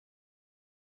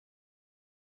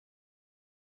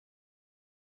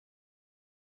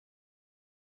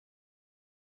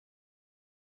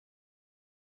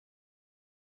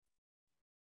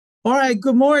All right,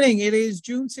 good morning. It is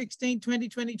June 16,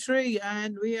 2023,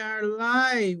 and we are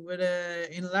live with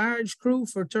an enlarged crew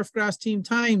for Turfgrass Team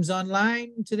Times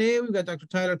online. Today, we've got Dr.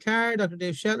 Carr, Dr.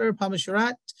 Dave Shetlar, Pamela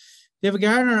Sherratt, David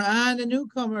Gardner, and a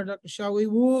newcomer, Dr. Shaohui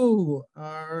Wu,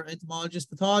 our entomologist,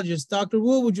 pathologist. Dr.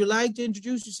 Wu, would you like to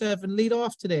introduce yourself and lead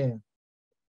off today?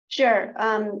 Sure.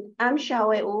 I'm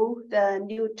Shaohui Wu, the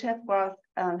new Turfgrass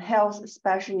health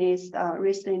specialist,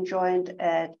 recently joined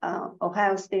at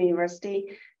Ohio State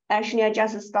University. Actually, I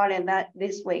just started that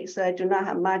this week, so I do not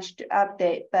have much to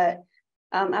update, but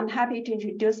I'm happy to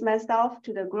introduce myself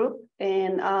to the group.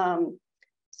 And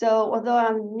so although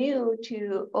I'm new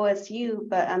to OSU,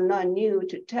 but I'm not new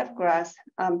to Turfgrass,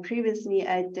 previously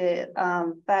I did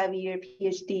 5-year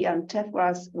PhD on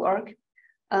Turfgrass work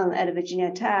at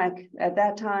Virginia Tech. At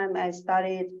that time, I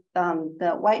studied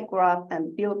the white grub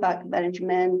and billbug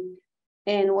management.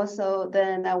 And also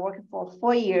then I worked for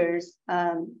 4 years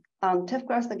on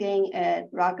Turfgrass again at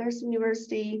Rutgers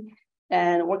University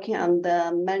and working on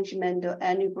the management of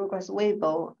annual bluegrass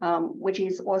weevil, which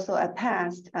is also a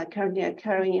pest currently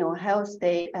occurring in Ohio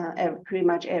State pretty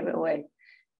much everywhere.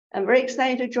 I'm very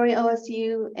excited to join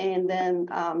OSU, and then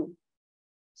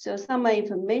so some of my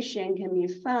information can be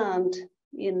found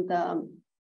in the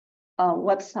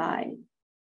website.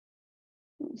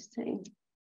 Let me see.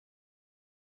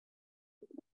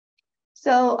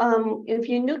 So if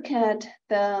you look at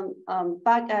the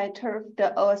bug-eye turf,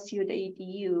 the OSU, the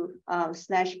edu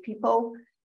 /people,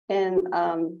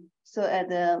 and so at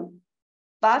the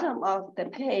bottom of the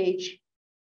page,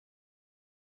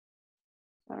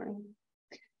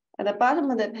 at the bottom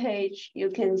of the page,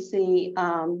 you can see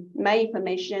my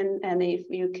information, and if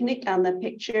you click on the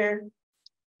picture,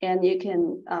 and you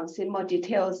can see more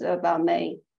details about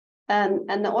me.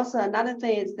 And also another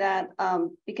thing is that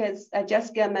because I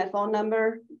just got my phone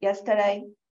number yesterday,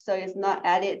 so it's not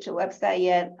added to the website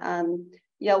yet.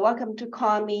 You're welcome to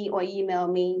call me or email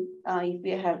me if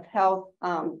you have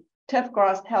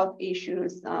Turfgrass health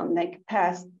issues like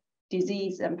pest,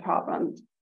 disease, and problems.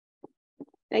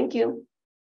 Thank you.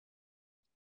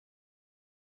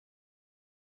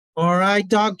 All right,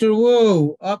 Dr.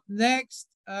 Wu. Up next,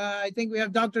 I think we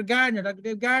have Dr. Gardner, Dr.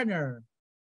 Dave Gardner.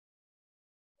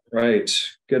 Right.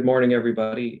 Good morning,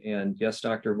 everybody. And yes,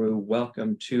 Dr. Wu,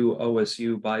 welcome to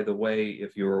OSU. By the way,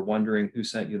 if you were wondering who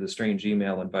sent you the strange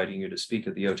email inviting you to speak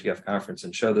at the OTF conference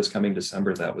and show this coming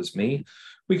December, that was me.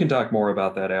 We can talk more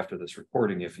about that after this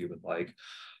recording if you would like.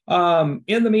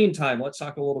 In the meantime, let's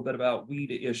talk a little bit about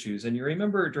weed issues. And you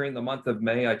remember during the month of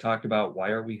May, I talked about why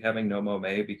are we having no mow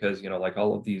May? Because, you know, like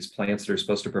all of these plants that are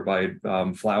supposed to provide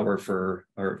flowers for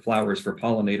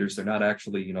pollinators, they're not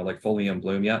actually, you know, like fully in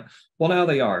bloom yet. Well, now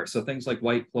they are. So things like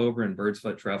white clover and bird's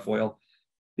foot trefoil,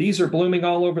 these are blooming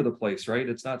all over the place, right?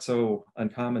 It's not so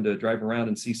uncommon to drive around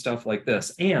and see stuff like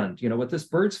this. And, you know, with this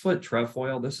bird's foot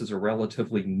trefoil, this is a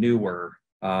relatively newer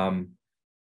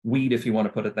weed, if you want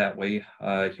to put it that way,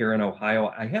 here in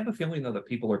Ohio. I have a feeling, though, that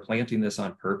people are planting this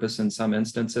on purpose in some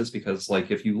instances, because,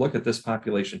 like, if you look at this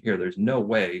population here, there's no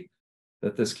way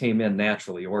that this came in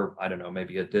naturally, or I don't know,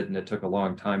 maybe it did and it took a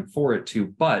long time for it to.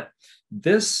 But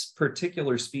this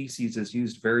particular species is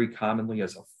used very commonly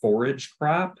as a forage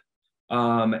crop,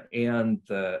 and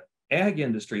the ag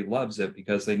industry loves it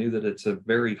because they knew that it's a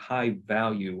very high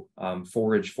value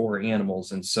forage for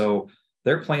animals. And so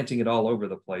they're planting it all over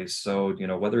the place. So, you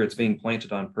know, whether it's being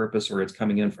planted on purpose or it's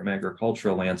coming in from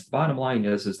agricultural lands, the bottom line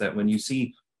is that when you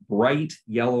see bright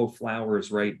yellow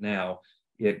flowers right now,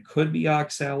 it could be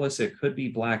oxalis, it could be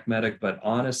black medic, but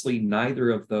honestly, neither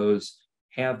of those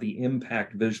have the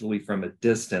impact visually from a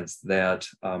distance that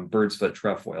bird's foot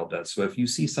trefoil does. So if you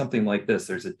see something like this,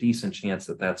 there's a decent chance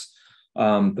that that's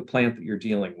the plant that you're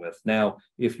dealing with. Now,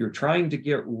 if you're trying to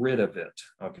get rid of it,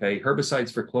 okay,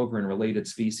 herbicides for clover and related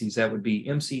species, that would be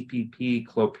MCPP,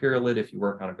 clopyralid if you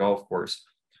work on a golf course,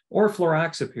 or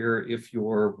fluroxapyr if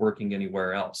you're working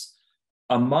anywhere else.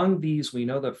 Among these, we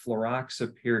know that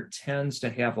fluroxapyr tends to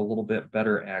have a little bit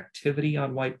better activity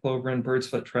on white clover and bird's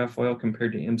foot trefoil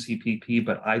compared to MCPP,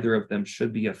 but either of them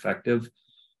should be effective.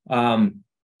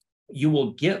 You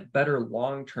will get better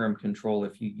long-term control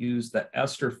if you use the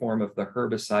ester form of the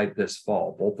herbicide this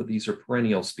fall. Both of these are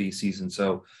perennial species, and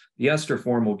so the ester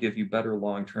form will give you better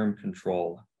long-term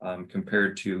control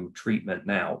compared to treatment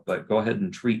now. But go ahead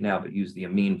and treat now, but use the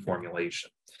amine formulation.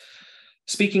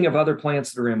 Speaking of other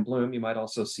plants that are in bloom, you might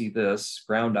also see this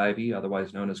ground ivy,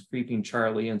 otherwise known as creeping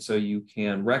Charlie, and so you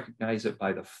can recognize it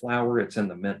by the flower. It's in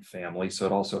the mint family, so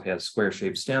it also has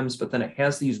square-shaped stems, but then it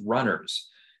has these runners.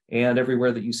 And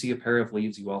everywhere that you see a pair of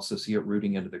leaves, you also see it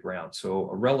rooting into the ground. So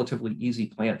a relatively easy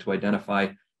plant to identify.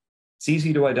 It's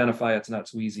easy to identify, it's not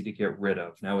so easy to get rid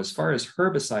of. Now, as far as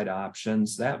herbicide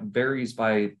options, that varies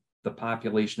by the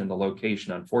population and the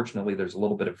location. Unfortunately, there's a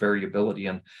little bit of variability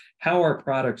in how our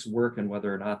products work and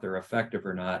whether or not they're effective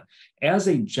or not. As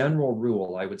a general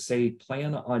rule, I would say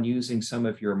plan on using some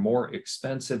of your more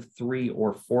expensive 3-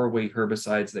 or 4-way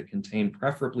herbicides that contain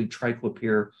preferably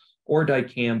triclopyr or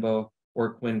dicamba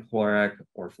or quinclorac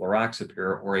or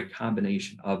fluroxapyr or a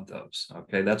combination of those.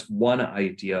 Okay, that's one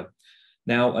idea.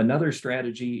 Now, another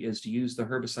strategy is to use the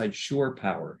herbicide Shore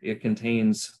Power. It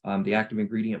contains the active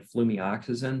ingredient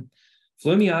flumioxazin.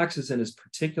 Flumioxazin is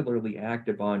particularly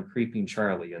active on Creeping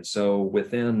Charlie. And so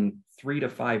within 3 to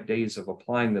 5 days of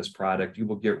applying this product, you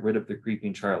will get rid of the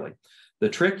Creeping Charlie. The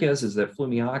trick is that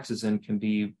flumioxazin can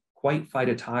be quite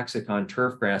phytotoxic on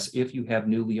turfgrass if you have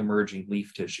newly emerging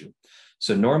leaf tissue.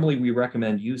 So normally we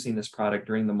recommend using this product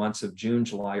during the months of June,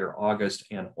 July, or August,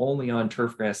 and only on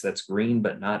turfgrass that's green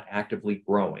but not actively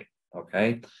growing,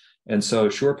 okay? And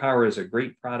so Shore Power is a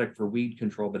great product for weed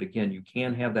control, but again, you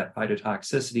can have that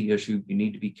phytotoxicity issue. You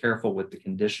need to be careful with the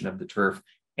condition of the turf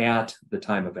at the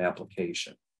time of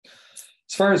application.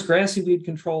 As far as grassy weed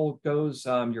control goes,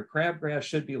 your crabgrass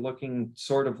should be looking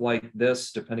sort of like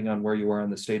this, depending on where you are in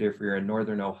the state. If you're in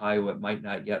northern Ohio, it might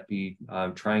not yet be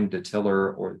trying to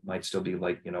tiller, or it might still be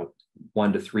like,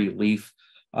 1 to 3 leaf.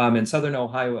 In southern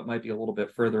Ohio, it might be a little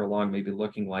bit further along, maybe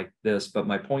looking like this. But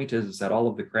my point is that all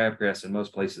of the crabgrass in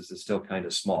most places is still kind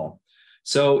of small.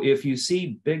 So if you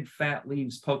see big fat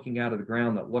leaves poking out of the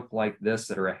ground that look like this,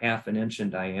 that are 1/2 inch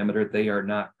in diameter, they are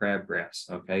not crabgrass,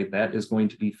 okay? That is going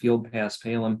to be field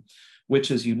paspalum, which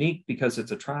is unique because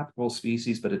it's a tropical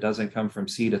species, but it doesn't come from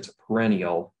seed, it's a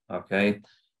perennial, okay?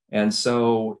 And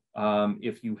so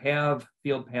if you have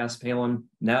field paspalum,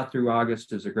 now through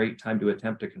August is a great time to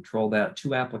attempt to control that.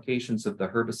 2 applications of the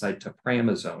herbicide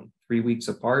topramazone, 3 weeks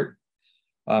apart,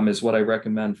 is what I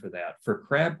recommend for that. For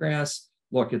crabgrass,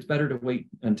 look, it's better to wait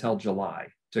until July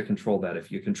to control that.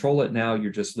 If you control it now,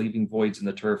 you're just leaving voids in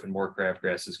the turf and more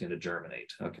crabgrass is going to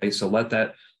germinate. Okay, so let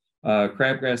that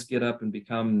crabgrass get up and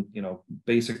become,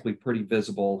 basically pretty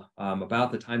visible.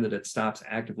 About the time that it stops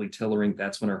actively tillering,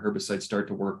 that's when our herbicides start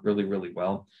to work really, really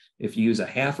well. If you use a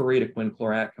 1/2 rate of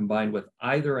quinclorac combined with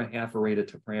either a 1/2 rate of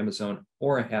topramazone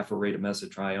or a 1/2 rate of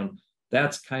mesotrione,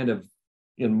 that's kind of,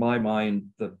 in my mind,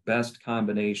 the best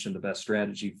combination, the best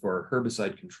strategy for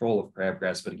herbicide control of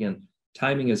crabgrass. But again,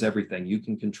 timing is everything. You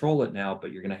can control it now,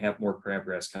 but you're going to have more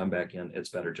crabgrass come back in. It's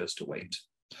better just to wait.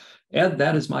 And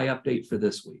that is my update for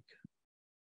this week.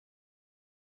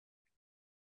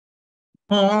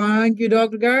 Oh, thank you,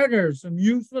 Dr. Gardner. Some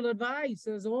useful advice,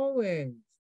 as always.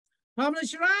 Pamela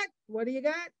Sherratt, what do you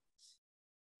got?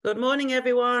 Good morning,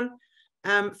 everyone.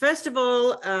 First of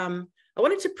all, I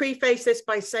wanted to preface this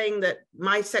by saying that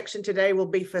my section today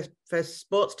will be for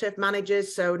sports turf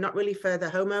managers, so not really for the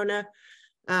homeowner.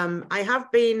 I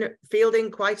have been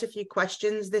fielding quite a few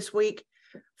questions this week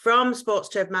from sports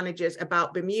turf managers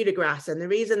about Bermudagrass, and the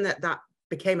reason that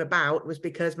became about was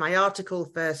because my article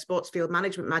for Sports Field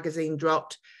Management magazine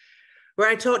dropped, where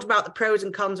I talked about the pros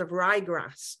and cons of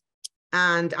ryegrass.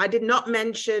 And I did not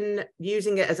mention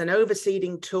using it as an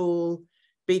overseeding tool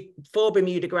for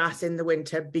Bermudagrass in the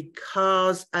winter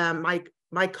because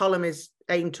my column is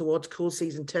aimed towards cool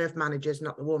season turf managers,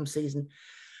 not the warm season.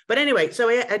 But anyway, so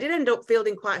I did end up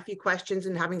fielding quite a few questions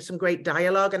and having some great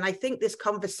dialogue. And I think this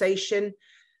conversation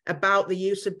about the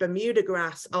use of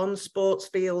Bermudagrass on sports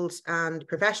fields and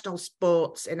professional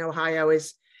sports in Ohio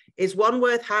is one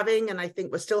worth having. And I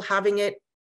think we're still having it.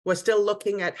 We're still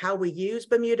looking at how we use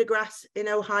Bermudagrass in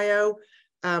Ohio.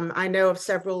 I know of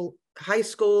several high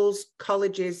schools,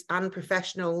 colleges, and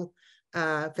professional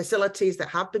facilities that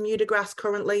have Bermudagrass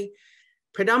currently,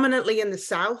 predominantly in the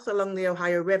south along the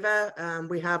Ohio River.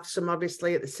 We have some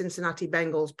obviously at the Cincinnati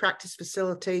Bengals practice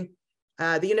facility.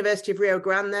 The University of Rio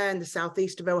Grande there in the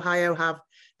southeast of Ohio have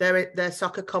their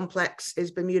soccer complex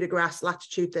is Bermudagrass,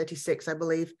 latitude 36, I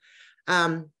believe.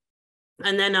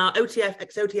 And then our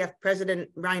ex-OTF president,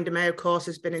 Ryan DeMay, of course,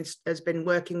 has been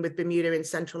working with Bermuda in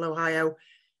central Ohio.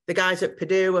 The guys at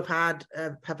Purdue have had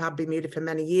Bermuda for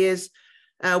many years.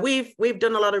 We've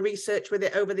done a lot of research with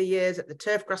it over the years at the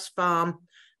Turfgrass farm.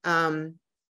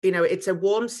 It's a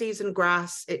warm season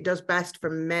grass. It does best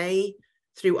from May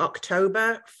through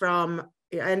October. From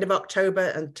the end of October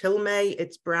until May,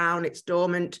 it's brown, it's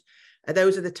dormant.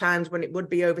 Those are the times when it would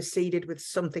be overseeded with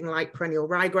something like perennial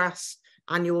ryegrass,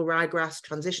 annual ryegrass,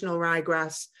 transitional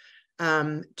ryegrass,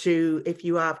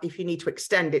 if you need to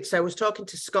extend it. So I was talking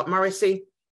to Scott Morrissey.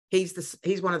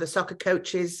 He's one of the soccer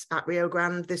coaches at Rio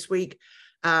Grande this week.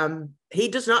 He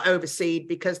does not overseed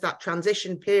because that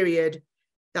transition period,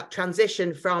 that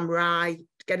transition from rye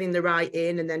getting the rye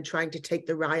in and then trying to take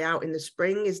the rye out in the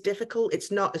spring is difficult.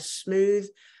 It's not as smooth,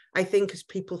 I think, as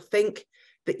people think,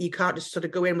 that you can't just sort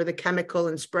of go in with a chemical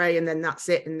and spray and then that's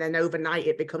it. And then overnight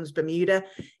it becomes Bermuda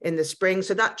in the spring.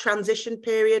 So that transition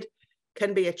period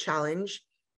can be a challenge.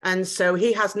 And so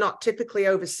he has not typically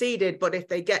overseeded, but if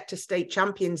they get to state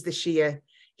champions this year,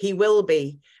 he will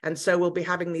be. And so we'll be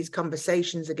having these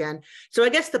conversations again. So I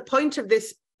guess the point of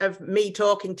this, of me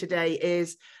talking today,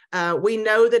 is we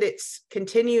know that it's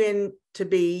continuing to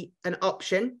be an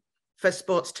option for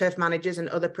sports turf managers and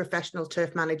other professional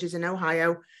turf managers in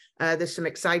Ohio. There's some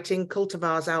exciting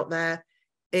cultivars out there.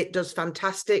 It does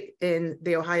fantastic in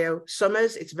the Ohio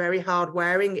summers. It's very hard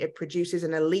wearing. It produces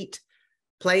an elite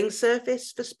playing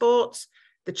surface for sports.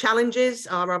 The challenges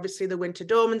are obviously the winter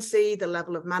dormancy, the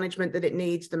level of management that it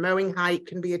needs. The mowing height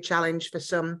can be a challenge for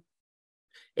some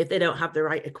if they don't have the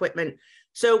right equipment.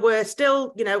 So we're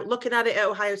still, looking at it at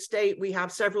Ohio State. We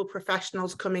have several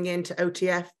professionals coming into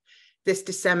OTF this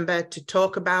December to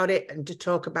talk about it and to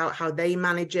talk about how they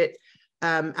manage it.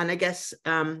 And I guess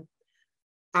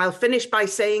I'll finish by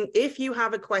saying, if you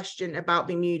have a question about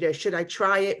Bermuda, should I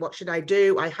try it? What should I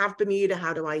do? I have Bermuda.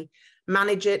 How do I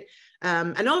manage it?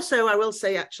 And also, I will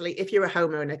say, actually, if you're a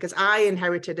homeowner, because I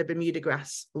inherited a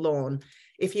Bermudagrass lawn.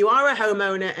 If you are a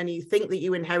homeowner and you think that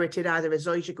you inherited either a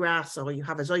zoysia grass or you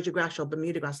have a zoysia grass or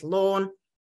Bermudagrass lawn,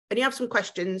 and you have some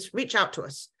questions, reach out to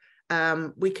us.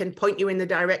 We can point you in the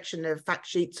direction of fact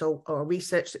sheets or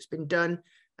research that's been done.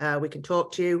 We can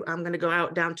talk to you. I'm going to go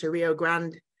out down to Rio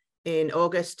Grande in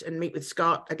August and meet with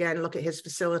Scott again, look at his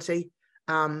facility.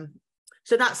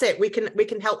 So that's it. We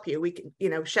can help you. We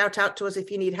can, shout out to us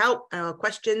if you need help or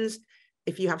questions.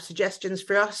 If you have suggestions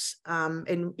for us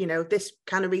in, this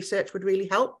kind of research would really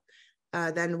help,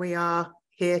 then we are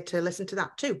here to listen to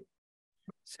that too.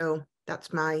 So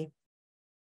that's my...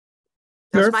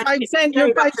 Your 5 cents,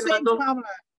 Pamela.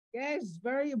 Yes,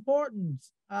 very important.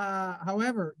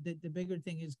 However, the bigger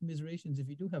thing is commiserations if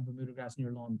you do have Bermudagrass in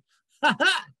your lawn.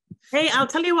 Hey, I'll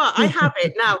tell you what, I have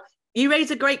it. Now, you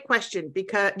raise a great question,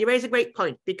 because you raise a great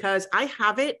point, because I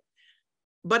have it,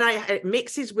 but it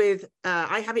mixes with,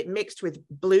 I have it mixed with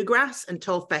bluegrass and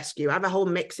tall fescue. I have a whole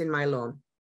mix in my lawn.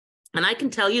 And I can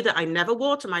tell you that I never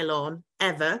water my lawn,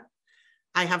 ever.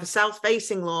 I have a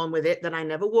south-facing lawn with it that I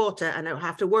never water, and I don't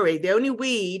have to worry. The only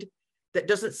weed that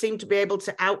doesn't seem to be able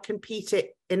to outcompete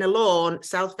it in a lawn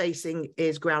south-facing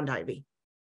is ground ivy.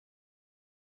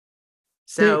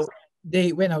 So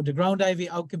the ground ivy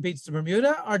outcompetes the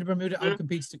Bermuda, or the Bermuda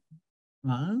outcompetes the...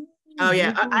 Oh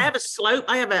yeah, I have a slope.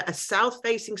 I have a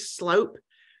south-facing slope,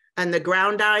 and the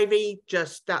ground ivy,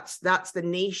 just that's the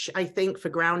niche, I think, for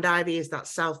ground ivy, is that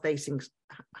south-facing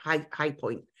high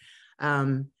point.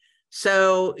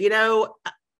 So,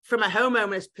 from a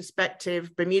homeowner's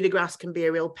perspective, Bermudagrass can be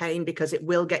a real pain because it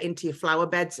will get into your flower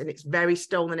beds, and it's very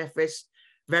stoloniferous,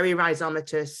 very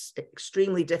rhizomatous,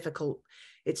 extremely difficult.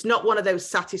 It's not one of those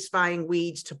satisfying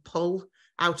weeds to pull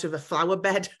out of a flower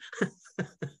bed.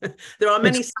 There are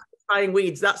many satisfying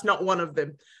weeds. That's not one of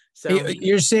them. So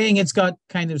you're saying it's got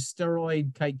kind of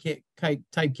steroid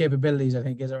type capabilities, I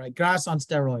think, is that right? Grass on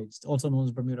steroids, also known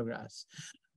as Bermudagrass.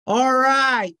 All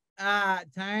right.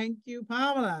 Thank you,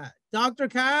 Pamela. Dr.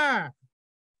 Carr.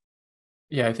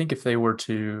 Yeah, I think if they were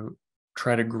to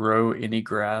try to grow any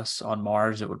grass on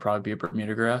Mars, it would probably be a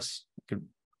Bermudagrass.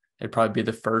 It'd probably be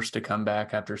the first to come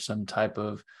back after some type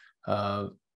of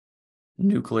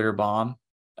nuclear bomb.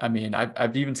 I mean,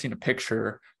 I've even seen a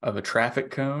picture of a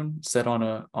traffic cone set on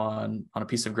a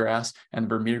piece of grass, and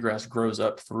the Bermudagrass grows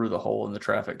up through the hole in the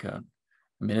traffic cone.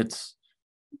 I mean, it's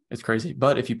crazy.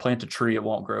 But if you plant a tree, it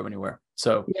won't grow anywhere.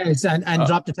 So yes, and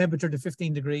drop the temperature to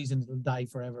 15 degrees and it'll die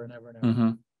forever and ever and ever.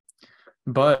 Mm-hmm.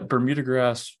 But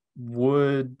Bermudagrass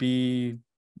would be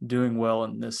doing well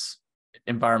in this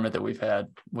environment that we've had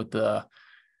with the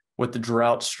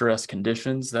drought stress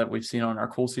conditions that we've seen on our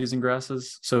cool season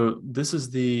grasses. So this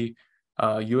is the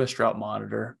U.S. Drought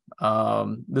Monitor.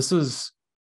 This is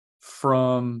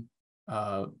from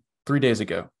 3 days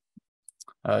ago,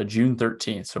 June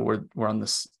 13th. So we're on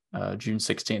this June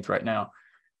 16th right now.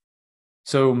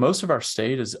 So most of our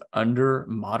state is under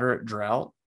moderate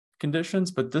drought conditions,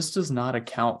 but this does not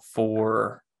account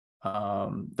for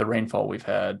the rainfall we've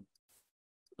had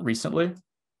recently.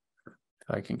 If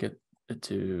I can get it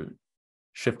to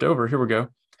shift over, here we go.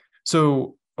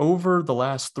 So over the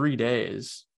last 3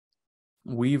 days,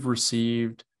 we've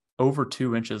received over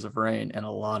 2 inches of rain in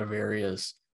a lot of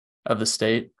areas of the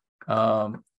state.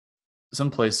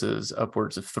 Some places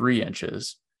upwards of 3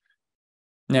 inches.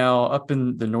 Now, up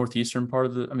in the northwestern part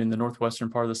of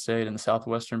the state and the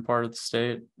southwestern part of the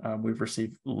state, we've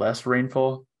received less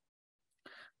rainfall.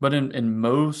 But in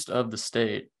most of the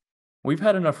state, we've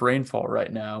had enough rainfall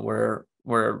right now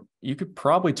where you could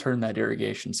probably turn that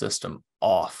irrigation system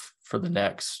off for the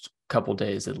next couple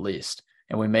days at least.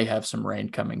 And we may have some rain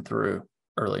coming through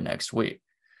early next week.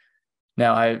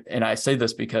 Now, I say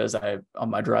this because on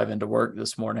my drive into work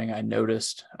this morning, I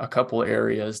noticed a couple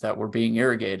areas that were being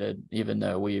irrigated, even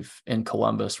though we've in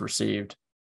Columbus received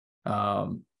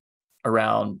around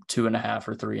 2.5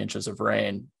 or 3 inches of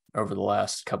rain over the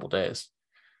last couple days.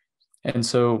 And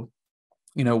so,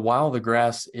 while the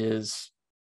grass is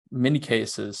in many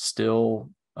cases still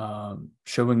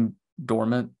showing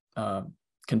dormant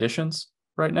conditions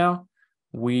right now,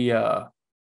 the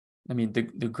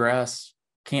grass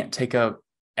can't take up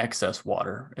excess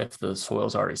water if the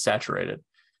soil's already saturated.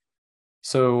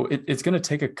 So it's going to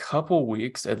take a couple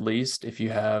weeks at least if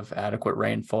you have adequate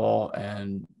rainfall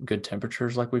and good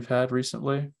temperatures like we've had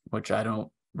recently, which I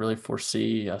don't really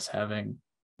foresee us having,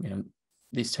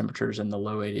 these temperatures in the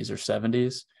low 80s or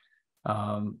 70s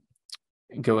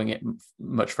going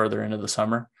much further into the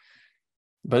summer.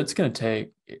 But it's going to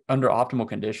take, under optimal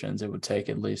conditions, it would take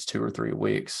at least 2 or 3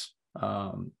 weeks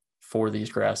for these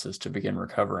grasses to begin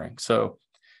recovering. So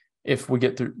if we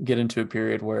get into a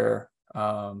period where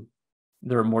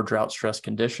there are more drought stress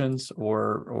conditions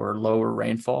or lower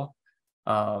rainfall,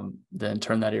 then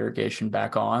turn that irrigation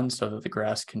back on so that the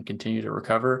grass can continue to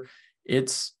recover.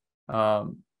 It's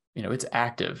it's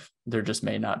active. There just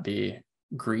may not be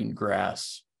green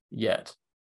grass yet.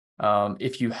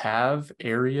 If you have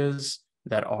areas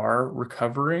that are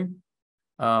recovering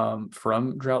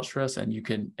from drought stress and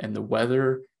the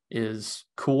weather is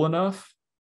cool enough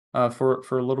for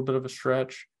a little bit of a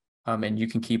stretch, and you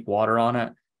can keep water on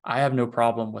it, I have no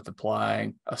problem with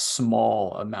applying a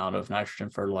small amount of nitrogen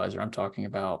fertilizer. I'm talking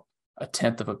about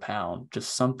 1/10 of a pound,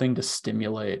 just something to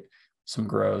stimulate some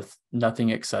growth, nothing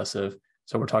excessive.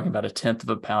 So we're talking about 1/10 of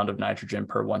a pound of nitrogen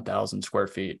per 1,000 square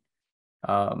feet,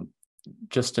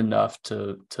 just enough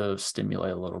to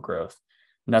stimulate a little growth.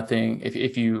 Nothing,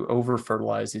 if you over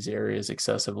fertilize these areas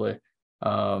excessively,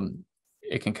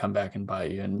 it can come back and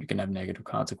bite you and you can have negative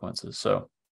consequences. So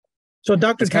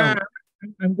Dr. Carr,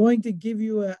 I'm going to give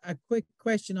you a quick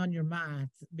question on your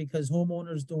math because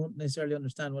homeowners don't necessarily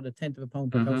understand what 1/10 of a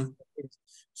pound per thousand is.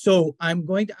 So I'm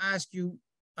going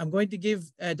to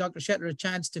give Dr. Shetlar a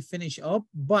chance to finish up.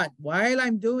 But while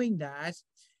I'm doing that,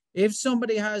 if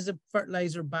somebody has a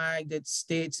fertilizer bag that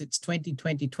states it's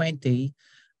 20-20-20,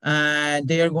 and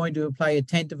they are going to apply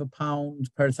 1/10 of a pound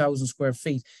per 1,000 square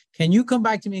feet, can you come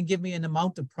back to me and give me an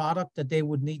amount of product that they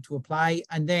would need to apply?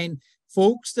 And then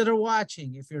folks that are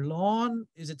watching, if your lawn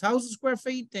is 1,000 square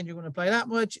feet, then you're going to apply that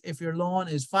much. If your lawn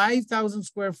is 5,000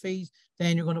 square feet,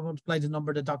 then you're going to multiply the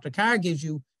number that Dr. Carr gives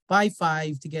you by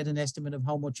 5 to get an estimate of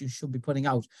how much you should be putting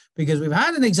out. Because we've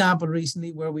had an example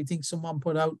recently where we think someone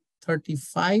put out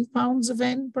 35 pounds of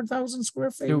N per 1,000 square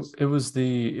feet. It was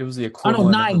the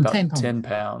equivalent of about 10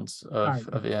 pounds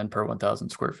of N per 1,000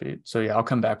 square feet. So yeah, I'll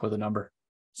come back with a number.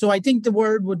 So I think the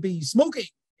word would be smoking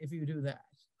if you do that.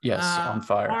 Yes, on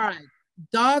fire. All right,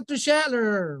 Dr.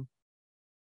 Shetlar.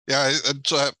 Yeah,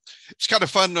 it's kind of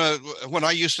fun when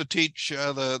I used to teach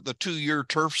the 2-year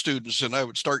turf students, and I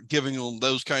would start giving them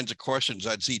those kinds of questions.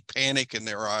 I'd see panic in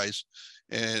their eyes.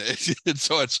 And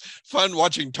so it's fun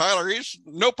watching Tyler. He's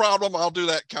no problem. I'll do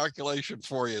that calculation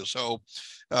for you. So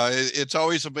it's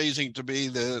always amazing to me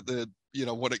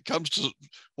when it comes to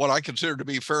what I consider to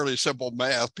be fairly simple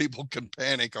math, people can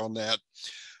panic on that.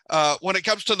 When it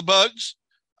comes to the bugs,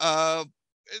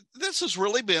 this has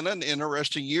really been an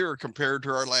interesting year compared to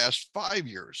our last 5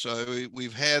 years. So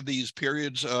we've had these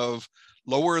periods of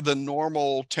lower than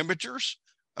normal temperatures.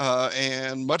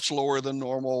 And much lower than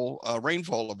normal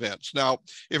rainfall events. Now,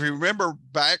 if you remember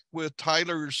back with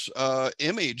Tyler's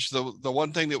image, the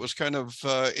one thing that was kind of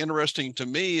interesting to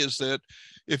me is that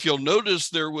if you'll notice,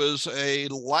 there was a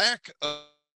lack of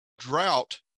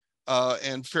drought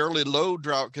and fairly low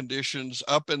drought conditions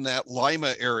up in that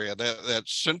Lima area, that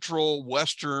central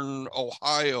western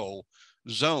Ohio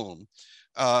zone.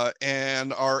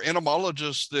 And our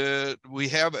entomologist, we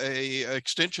have a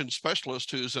extension specialist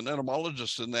who's an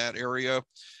entomologist in that area.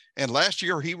 And last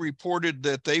year he reported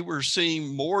that they were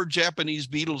seeing more Japanese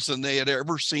beetles than they had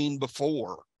ever seen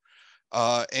before.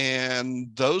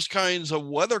 And those kinds of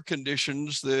weather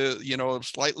conditions,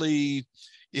 slightly,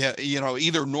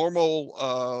 either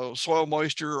normal soil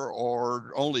moisture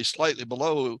or only slightly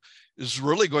below, is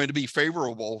really going to be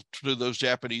favorable to those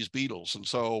Japanese beetles. And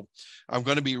so I'm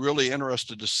going to be really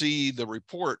interested to see the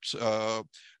reports.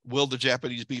 Will the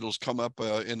Japanese beetles come up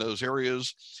in those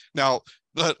areas? Now,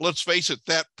 but let's face it,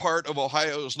 that part of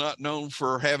Ohio is not known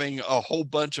for having a whole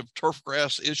bunch of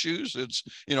turfgrass issues. It's,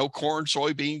 corn,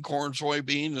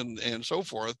 soybean, and so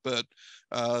forth. But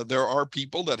there are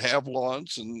people that have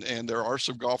lawns, and there are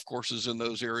some golf courses in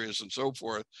those areas and so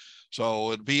forth.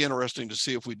 So it'd be interesting to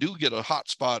see if we do get a hot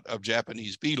spot of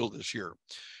Japanese beetle this year.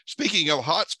 Speaking of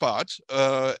hot spots,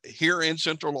 here in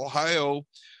Central Ohio,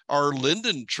 our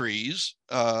linden trees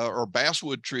or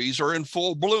basswood trees are in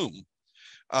full bloom.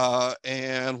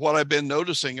 And what I've been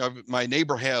noticing, my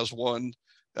neighbor has one,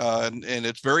 and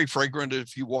it's very fragrant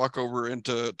if you walk over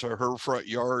into her front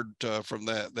yard from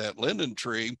that linden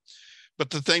tree. But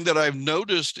the thing that I've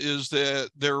noticed is that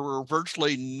there were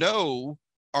virtually no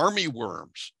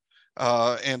armyworms.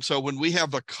 And so when we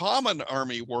have the common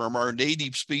armyworm, our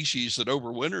native species that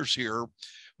overwinters here,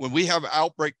 when we have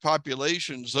outbreak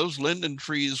populations, those linden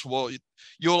trees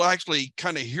you'll actually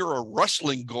kind of hear a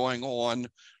rustling going on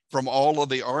from all of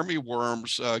the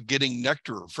armyworms getting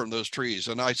nectar from those trees.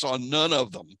 And I saw none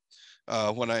of them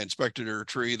when I inspected her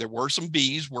tree. There were some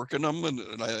bees working them,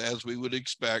 and as we would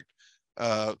expect.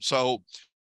 So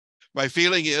my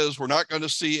feeling is we're not going to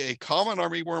see a common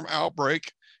armyworm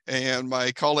outbreak. And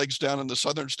my colleagues down in the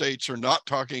southern states are not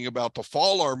talking about the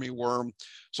fall armyworm.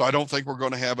 So I don't think we're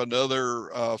going to have another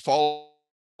fall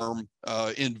worm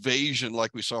invasion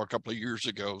like we saw a couple of years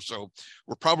ago. So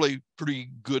we're probably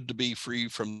pretty good to be free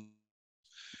from.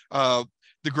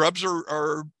 The grubs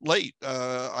are late.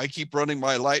 I keep running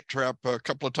my light trap a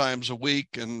couple of times a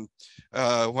week. And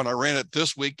when I ran it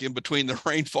this week in between the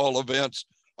rainfall events,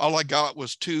 all I got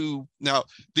was 2. Now,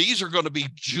 these are going to be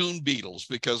June beetles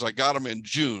because I got them in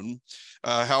June.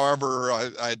 However,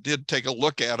 I did take a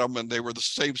look at them, and they were the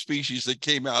same species that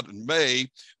came out in May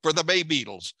for the May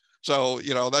beetles. So,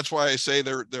 that's why I say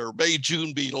they're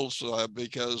May-June beetles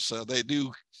because they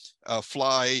do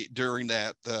fly during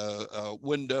that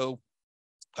window.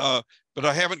 But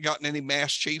I haven't gotten any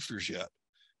mass chafers yet.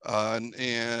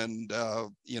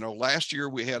 Last year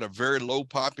we had a very low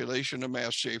population of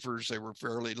mass chafers. They were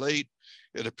fairly late.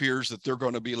 It appears that they're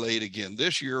going to be late again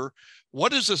this year.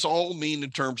 What does this all mean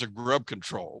in terms of grub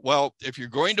control? Well, if you're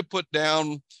going to put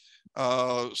down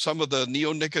some of the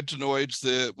neonicotinoids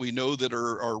that we know that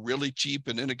are really cheap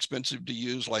and inexpensive to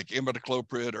use, like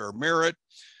imidacloprid or Merit,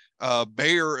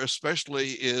 Bayer especially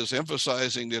is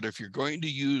emphasizing that if you're going to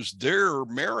use their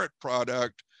Merit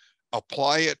product,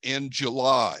 apply it in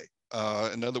July.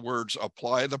 In other words,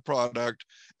 apply the product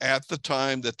at the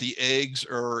time that the eggs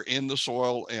are in the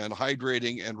soil and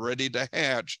hydrating and ready to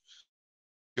hatch.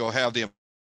 You'll have the.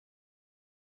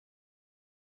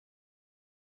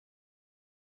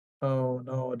 Oh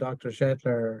no, Dr.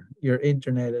 Shetlar, your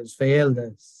internet has failed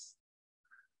us.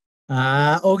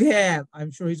 Okay,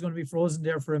 I'm sure he's going to be frozen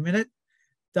there for a minute.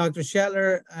 Dr.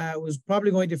 Shetlar was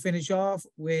probably going to finish off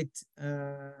with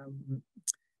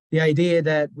the idea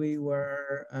that we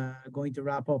were going to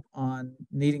wrap up on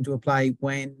needing to apply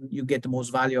when you get the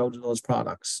most value out of those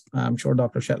products. I'm sure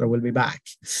Dr. Shetlar will be back.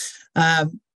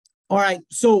 All right,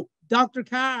 so Dr.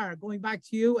 Carr, going back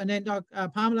to you, and then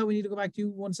Pamela, we need to go back to you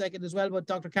 1 second as well, but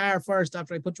Dr. Carr first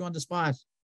after I put you on the spot.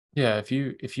 Yeah, if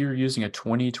you're using a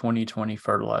 20-20-20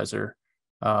 fertilizer,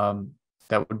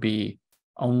 that would be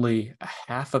only a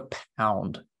half a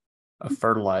pound of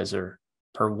fertilizer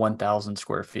per 1,000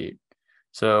 square feet.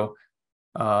 So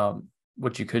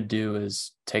what you could do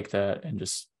is take that and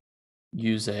just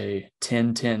use a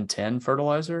 10-10-10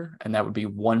 fertilizer, and that would be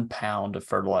 1 pound of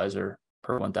fertilizer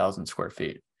per 1,000 square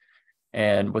feet.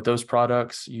 And with those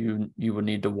products, you would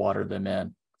need to water them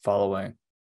in following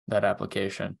that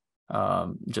application,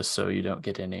 just so you don't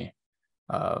get any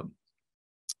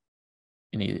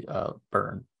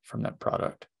burn from that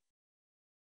product.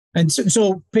 And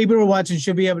so people who are watching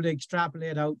should be able to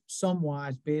extrapolate out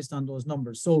somewhat based on those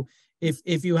numbers. So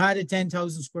if you had a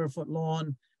 10,000 square foot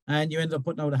lawn and you end up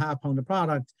putting out a half pound of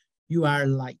product, you are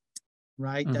light,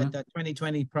 right? Mm-hmm. That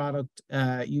 2020 product,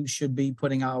 you should be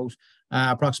putting out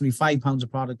approximately 5 pounds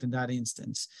of product in that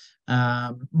instance.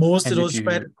 Most of those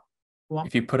spread.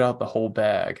 If you put out the whole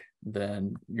bag,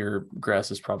 then your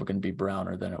grass is probably going to be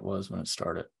browner than it was when it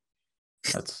started.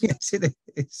 That's yes, it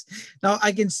is. Now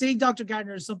I can see Dr.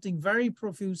 Gardner has something very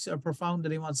profuse or profound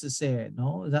that he wants to say.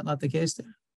 No, is that not the case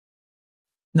there?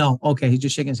 No, okay, he's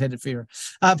just shaking his head in fear.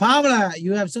 Pamela,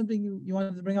 you have something you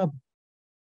wanted to bring up?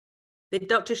 Did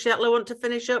Dr. Shetlar want to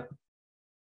finish up?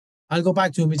 I'll go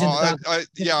back to him. He's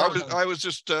I was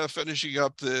just finishing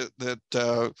up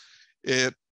that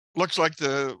it looks like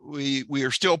we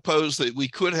are still posed that we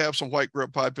could have some white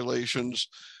grub populations.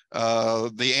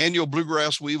 The annual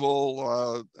bluegrass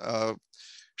weevil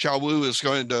Shaohui Wu is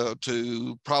going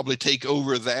to probably take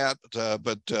over that,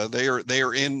 but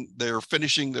they're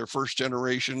finishing their first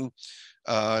generation,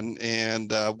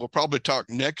 and we'll probably talk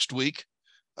next week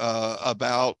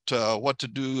about what to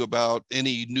do about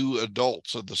any new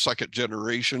adults of the second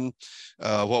generation.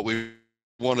 What we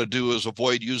want to do is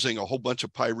avoid using a whole bunch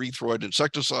of pyrethroid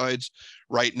insecticides.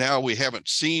 Right now, we haven't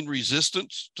seen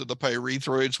resistance to the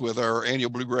pyrethroids with our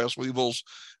annual bluegrass weevils,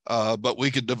 but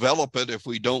we could develop it if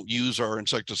we don't use our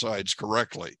insecticides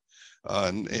correctly.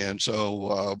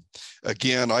 So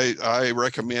again, I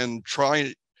recommend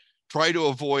try to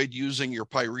avoid using your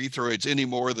pyrethroids any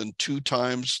more than 2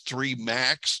 times 3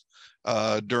 max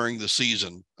during the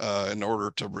season in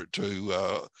order to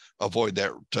avoid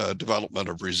that development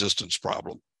of resistance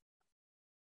problem.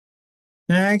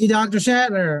 Thank you, Dr.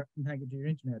 Shetlar. Thank you to your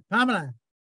internet. Pamela.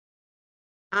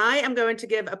 I am going to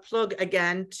give a plug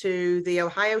again to the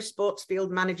Ohio Sports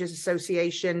Field Managers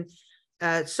Association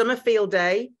Summer Field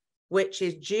Day, which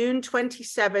is June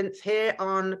 27th here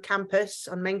on campus,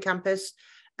 on main campus,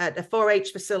 at a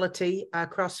 4-H facility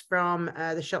across from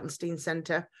the Schottenstein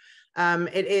Center.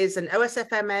 It is an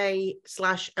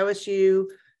OSFMA/OSU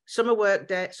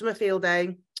summer field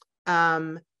day.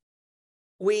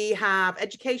 We have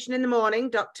education in the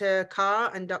morning. Dr. Carr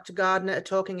and Dr. Gardner are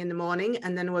talking in the morning,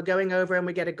 and then we're going over and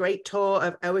we get a great tour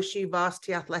of OSU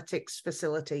varsity athletics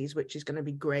facilities, which is going to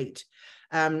be great.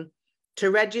 To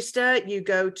register, you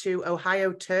go to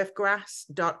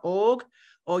ohioturfgrass.org,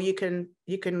 or you can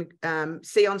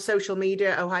see on social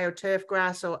media Ohio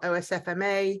Turfgrass or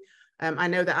OSFMA. I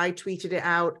know that I tweeted it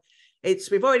out.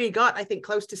 We've already got, I think,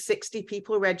 close to 60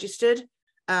 people registered.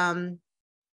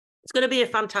 It's going to be a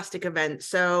fantastic event.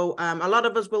 So a lot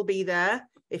of us will be there.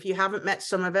 If you haven't met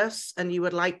some of us and you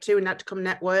would like to, and to come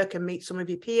network and meet some of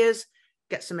your peers,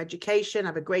 get some education,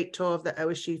 have a great tour of the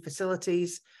OSU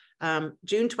facilities.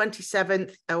 June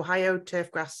 27th,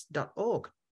 ohioturfgrass.org.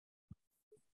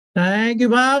 Thank you,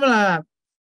 Pamela.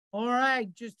 All right,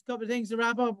 just a couple of things to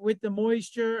wrap up with the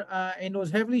moisture. In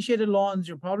those heavily shaded lawns,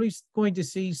 you're probably going to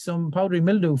see some powdery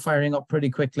mildew firing up pretty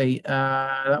quickly.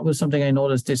 That was something I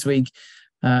noticed this week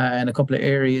in a couple of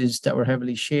areas that were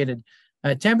heavily shaded.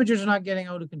 Temperatures are not getting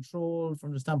out of control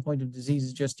from the standpoint of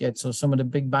diseases just yet. So some of the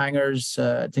big bangers,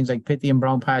 things like Pithy and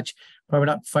Brown Patch, probably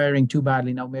not firing too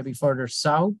badly now. Maybe further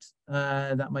south,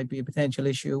 that might be a potential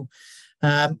issue.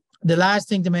 The last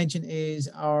thing to mention is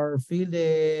our field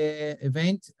day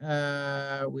event.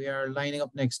 We are lining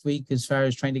up next week as far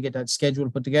as trying to get that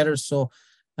schedule put together. So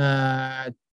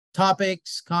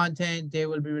topics, content, they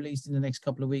will be released in the next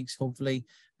couple of weeks, hopefully,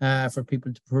 for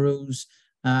people to peruse.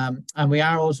 And we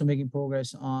are also making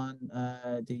progress on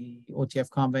the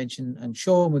OTF convention and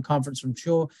show, and we conference from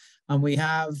show. And we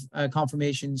have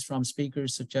confirmations from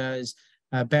speakers such as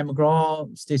Ben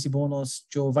McGraw, Stacey Bonos,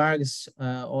 Joe Vargas,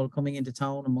 all coming into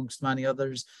town amongst many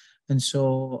others. And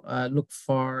so look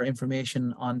for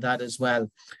information on that as well.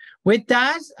 With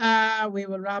that, we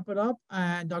will wrap it up.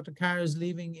 And Dr. Carr is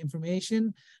leaving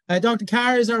information. Dr.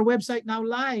 Carr, is our website now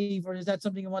live, or is that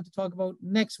something you want to talk about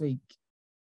next week?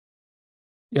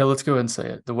 Yeah, let's go ahead and say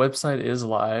it. The website is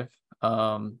live,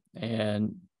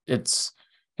 and it's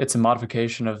a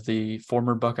modification of the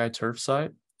former Buckeye Turf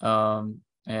site.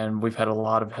 And we've had a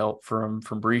lot of help from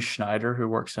Bree Schneider, who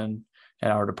works in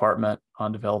our department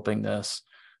on developing this.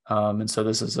 And so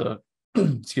this is a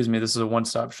this is a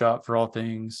one-stop shop for all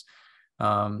things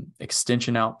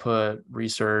extension output,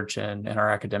 research, and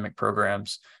our academic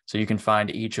programs. So you can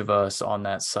find each of us on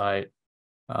that site.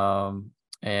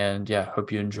 And yeah,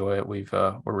 hope you enjoy it. We're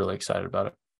really excited about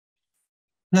it.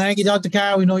 Thank you, Dr.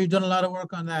 Carr. We know you've done a lot of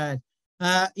work on that.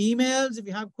 Emails, if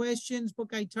you have questions,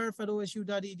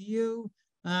 buckeyeturf@osu.edu.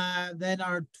 Then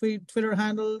our Twitter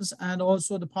handles and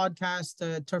also the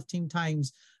podcast, Turf Team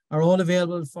Times, are all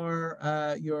available for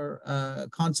your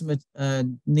consummate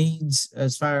needs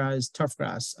as far as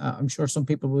turfgrass. I'm sure some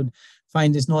people would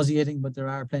find this nauseating, but there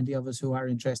are plenty of us who are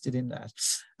interested in that.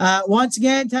 Once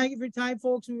again, thank you for your time,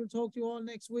 folks. We will talk to you all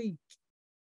next week.